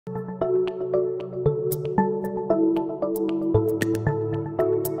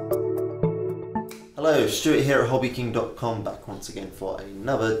Hello, Stuart here at HobbyKing.com, back once again for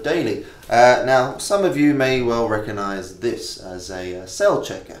another daily. Now, some of you may well recognise this as a cell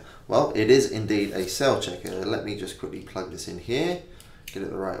checker. Well, it is indeed a cell checker. Let me just quickly plug this in here, get it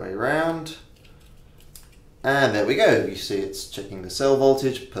the right way around. And there we go. You see it's checking the cell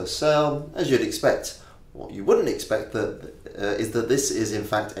voltage per cell, as you'd expect. What you wouldn't expect is that this is in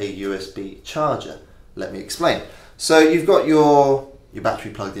fact a USB charger. Let me explain. So you've got your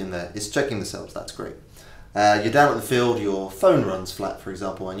battery plugged in there. It's checking the cells, that's great. You're down at the field, your phone runs flat, for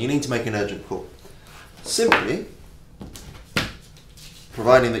example, and you need to make an urgent call. Simply,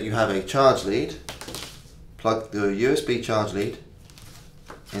 providing that you have a charge lead, plug the USB charge lead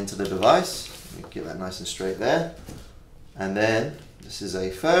into the device. Let me get that nice and straight there. And then, this is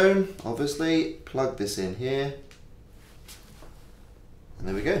a phone, obviously, plug this in here. And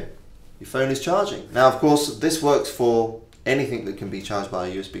there we go. Your phone is charging. Now, of course, this works for anything that can be charged by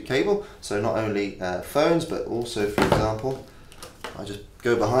a USB cable. So not only phones, but also, for example, I just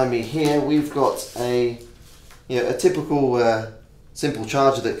go behind me here. We've got a typical simple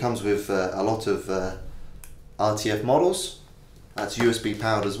charger that comes with a lot of RTF models. That's USB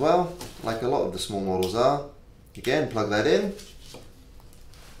powered as well, like a lot of the small models are. Again, plug that in,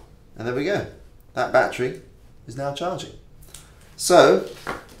 and there we go. That battery is now charging. So,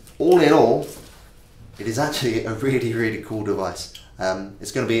 all in all, it is actually a really cool device.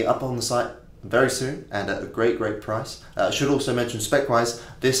 It's going to be up on the site very soon and at a great price. I should also mention, spec-wise,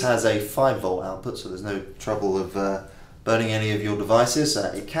 this has a 5-volt output, so there's no trouble of burning any of your devices.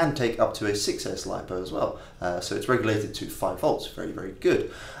 It can take up to a 6S Lipo as well, so it's regulated to 5 volts. Very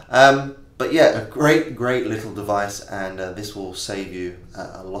good. But yeah, a great little device, and this will save you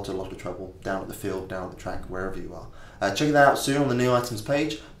a lot of trouble down at the field, down at the track, wherever you are. Check that out soon on the new items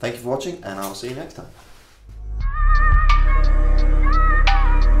page. Thank you for watching, and I'll see you next time.